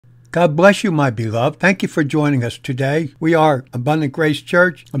God bless you, my beloved. Thank you for joining us today. We are Abundant Grace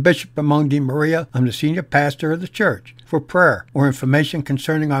Church. I'm Bishop Ramon DeMaria. I'm the senior pastor of the church. For prayer or information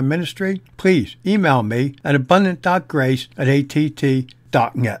concerning our ministry, please email me at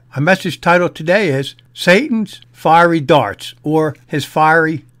abundant.grace@att.net. Our message title today is Satan's Fiery Darts, or His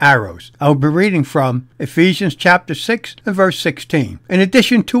Fiery Arrows. I will be reading from Ephesians chapter 6 and verse 16. In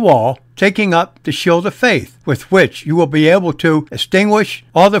addition to all, taking up the shield of faith, with which you will be able to extinguish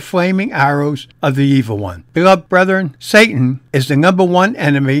all the flaming arrows of the evil one. Beloved brethren, Satan is the number one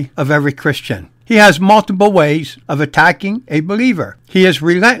enemy of every Christian. He has multiple ways of attacking a believer. He is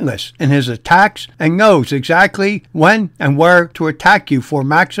relentless in his attacks and knows exactly when and where to attack you for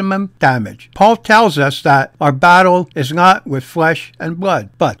maximum damage. Paul tells us that our battle is not with flesh and blood,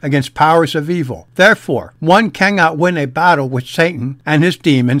 but against powers of evil. Therefore, one cannot win a battle with Satan and his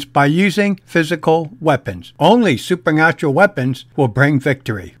demons by using physical weapons. Only supernatural weapons will bring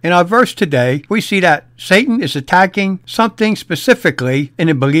victory. In our verse today, we see that Satan is attacking something specifically in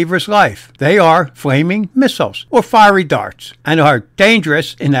a believer's life. They are flaming missiles or fiery darts and are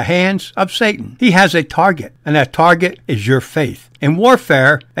dangerous in the hands of Satan. He has a target, and that target is your faith. In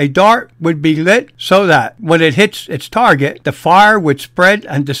warfare, a dart would be lit so that when it hits its target, the fire would spread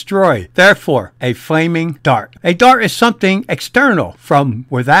and destroy. Therefore, a flaming dart. A dart is something external from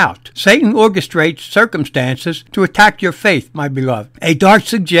without. Satan orchestrates circumstances to attack your faith, my beloved. A dart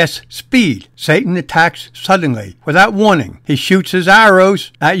suggests speed. Satan attacks suddenly, without warning. He shoots his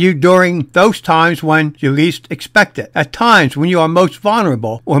arrows at you during those times when you least expect it. At times when you are most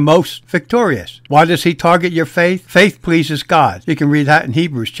vulnerable or most victorious. Why does he target your faith? Faith pleases God. You can read that in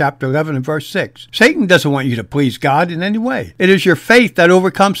Hebrews chapter 11 and verse 6. Satan doesn't want you to please God in any way. It is your faith that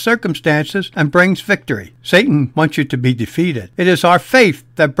overcomes circumstances and brings victory. Satan wants you to be defeated. It is our faith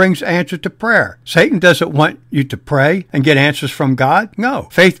that brings answer to prayer. Satan doesn't want you to pray and get answers from God. No.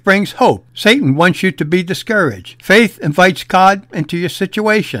 Faith brings hope. Satan wants you to be discouraged. Faith invites God into your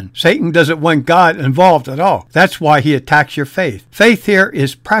situation. Satan doesn't want God involved at all. That's why he attacks your faith. Faith here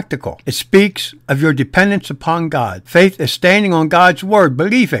is practical. It speaks of your dependence upon God. Faith is standing on God's word,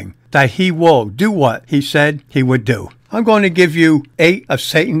 believing that he will do what he said he would do. I'm going to give you 8 of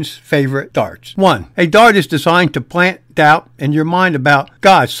Satan's favorite darts. 1. A dart is designed to plant doubt in your mind about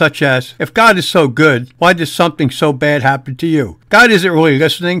God, such as, if God is so good, why does something so bad happen to you? God isn't really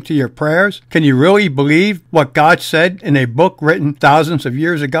listening to your prayers. Can you really believe what God said in a book written thousands of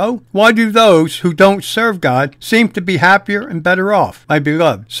years ago? Why do those who don't serve God seem to be happier and better off? My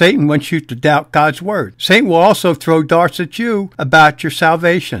beloved, Satan wants you to doubt God's word. Satan will also throw darts at you about your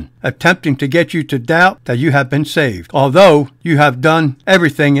salvation, attempting to get you to doubt that you have been saved, although you have done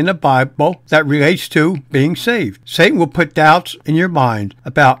everything in the Bible that relates to being saved. Satan will put doubts in your mind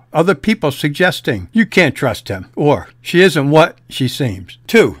about other people suggesting you can't trust him or she isn't what she seems.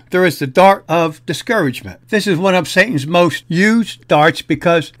 2. There is the dart of discouragement. This is one of Satan's most used darts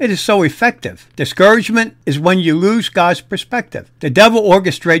because it is so effective. Discouragement is when you lose God's perspective. The devil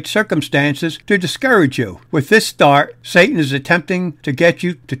orchestrates circumstances to discourage you. With this dart, Satan is attempting to get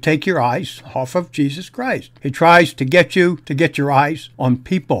you to take your eyes off of Jesus Christ. He tries to get you to get your eyes on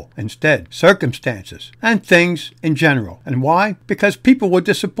people instead, circumstances, and things in general. And why? Because people will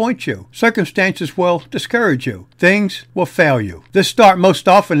disappoint you. Circumstances will discourage you. Things will fail you. This dart most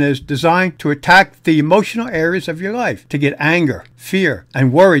often is designed to attack the emotional areas of your life, to get anger, fear,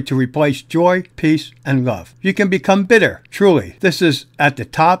 and worry to replace joy, peace, and love. You can become bitter. Truly, this is at the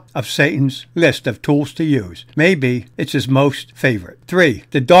top of Satan's list of tools to use. Maybe it's his most favorite. 3.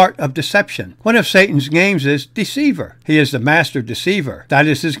 The dart of deception. One of Satan's names is deceiver. He is the master deceiver. That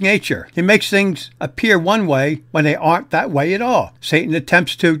is his nature. He makes things appear one way when they aren't that way at all. Satan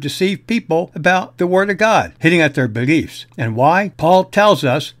attempts to deceive people about the Word of God, hitting at their beliefs. And why? Paul tells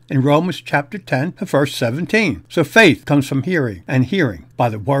us in Romans chapter 10, verse 17. So faith comes from hearing, and hearing by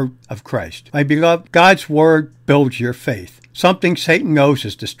the word of Christ. My beloved, God's word builds your faith. Something Satan knows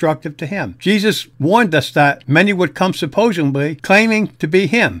is destructive to him. Jesus warned us that many would come supposedly claiming to be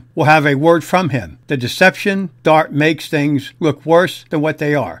him, will have a word from him. The deception dart makes things look worse than what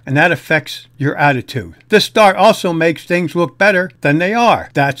they are, and that affects your attitude. This dart also makes things look better than they are.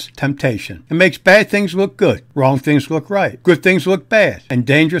 That's temptation. It makes bad things look good, wrong things look right, good things look bad, and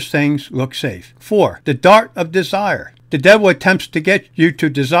dangerous things look safe. 4. The dart of desire. The devil attempts to get you to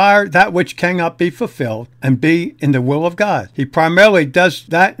desire that which cannot be fulfilled and be in the will of God. He primarily does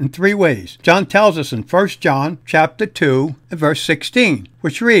that in 3 ways. John tells us in 1 John chapter 2 and verse 16,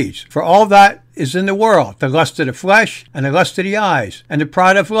 which reads, "For all that is in the world, the lust of the flesh, and the lust of the eyes, and the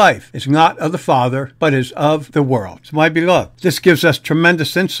pride of life is not of the Father, but is of the world. So my beloved, this gives us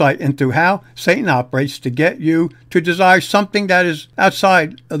tremendous insight into how Satan operates to get you to desire something that is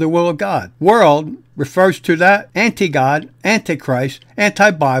outside of the will of God. World refers to that anti-God, anti-Christ,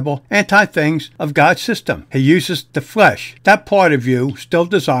 anti-Bible, anti-things of God's system. He uses the flesh, that part of you still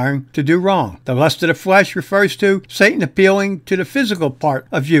desiring to do wrong. The lust of the flesh refers to Satan appealing to the physical part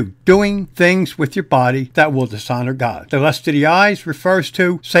of you, doing things with your body that will dishonor God. The lust of the eyes refers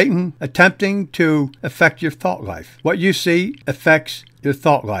to Satan attempting to affect your thought life. What you see affects your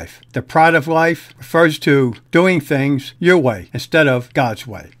thought life. The pride of life refers to doing things your way instead of God's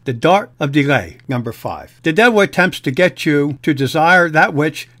way. The dart of delay, number 5. The devil attempts to get you to desire that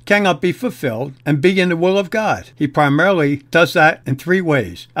which cannot be fulfilled and be in the will of God. He primarily does that in 3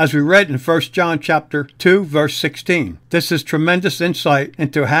 ways, as we read in 1 John chapter 2, verse 16. This is tremendous insight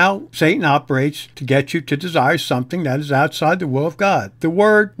into how Satan operates to get you to desire something that is outside the will of God. The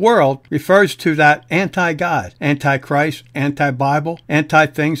word world refers to that anti-God, anti-Christ, anti-Bible,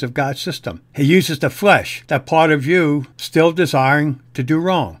 anti-things of God's system. He uses the flesh, that part of you still desiring to do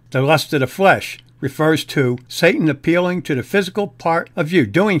wrong. The lust of the flesh refers to Satan appealing to the physical part of you,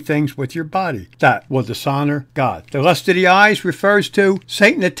 doing things with your body that will dishonor God. The lust of the eyes refers to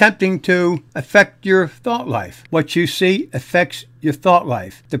Satan attempting to affect your thought life. What you see affects your thought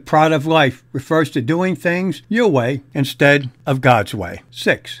life. The pride of life refers to doing things your way instead of God's way.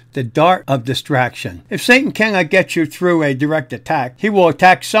 6. The dart of distraction. If Satan cannot get you through a direct attack, he will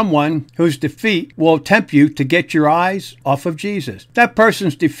attack someone whose defeat will tempt you to get your eyes off of Jesus. That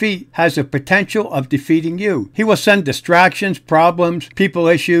person's defeat has the potential of defeating you. He will send distractions, problems, people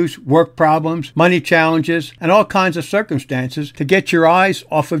issues, work problems, money challenges, and all kinds of circumstances to get your eyes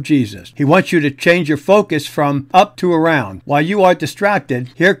off of Jesus. He wants you to change your focus from up to around. While you are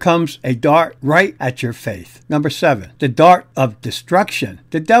distracted, here comes a dart right at your faith. Number 7, the dart of destruction.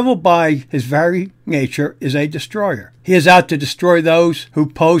 The devil, by his very nature, is a destroyer. He is out to destroy those who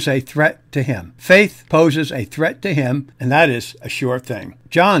pose a threat to him. Faith poses a threat to him, and that is a sure thing.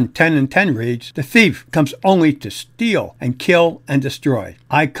 John 10:10 reads, "The thief comes only to steal and kill and destroy.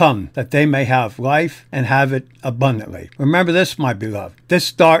 I come that they may have life and have it abundantly." Remember this, my beloved.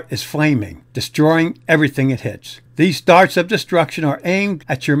 This dart is flaming, destroying everything it hits. These darts of destruction are aimed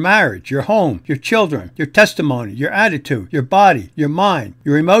at your marriage, your home, your children, your testimony, your attitude, your body, your mind,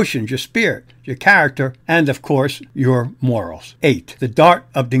 your emotions, your spirit, your character, and of course, your morals. 8. The dart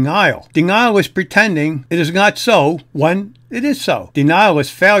of denial. Denial is pretending it is not so when it is so. Denial is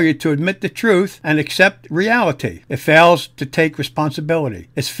failure to admit the truth and accept reality. It fails to take responsibility.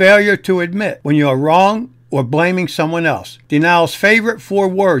 It's failure to admit when you are wrong or blaming someone else. Denial's favorite 4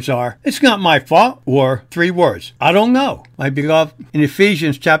 words are, "It's not my fault," or 3 words, "I don't know." My beloved, in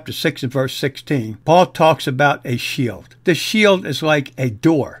Ephesians chapter 6 and verse 16, Paul talks about a shield. The shield is like a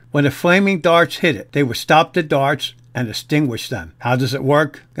door. When the flaming darts hit it, they would stop the darts and extinguish them. How does it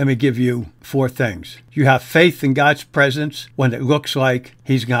work? Let me give you 4 things. You have faith in God's presence when it looks like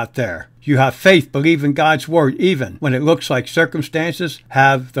He's not there. You have faith, believe in God's word, even when it looks like circumstances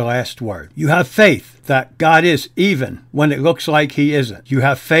have the last word. You have faith that God is, even when it looks like He isn't. You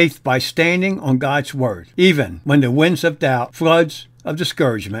have faith by standing on God's word, even when the winds of doubt, floods of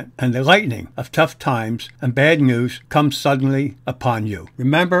discouragement, and the lightning of tough times and bad news come suddenly upon you.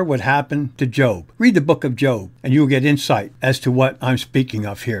 Remember what happened to Job. Read the book of Job, and you'll get insight as to what I'm speaking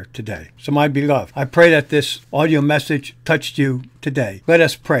of here today. So my beloved, I pray that this audio message touched you today. Let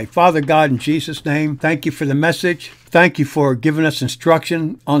us pray. Father God, in Jesus' name, thank you for the message. Thank you for giving us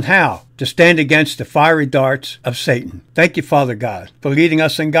instruction on how to stand against the fiery darts of Satan. Thank you, Father God, for leading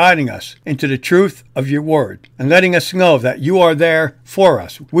us and guiding us into the truth of your word and letting us know that you are there for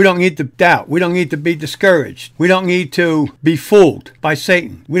us. We don't need to doubt. We don't need to be discouraged. We don't need to be fooled by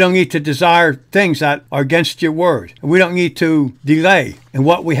Satan. We don't need to desire things that are against your word. And we don't need to delay in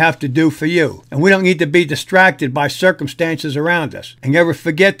what we have to do for you. And we don't need to be distracted by circumstances around us. And never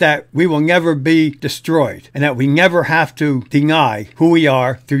forget that we will never be destroyed and that we never have to deny who we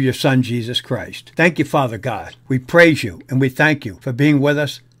are through your Son, Jesus Christ. Thank you, Father God. We praise you and we thank you for being with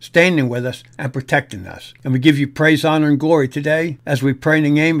us, standing with us, and protecting us. And we give you praise, honor, and glory today as we pray in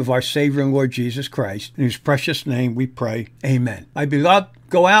the name of our Savior and Lord Jesus Christ. In His precious name we pray. Amen. My beloved,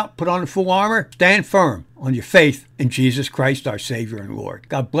 go out, put on the full armor, stand firm on your faith in Jesus Christ, our Savior and Lord.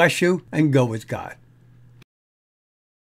 God bless you, and go with God.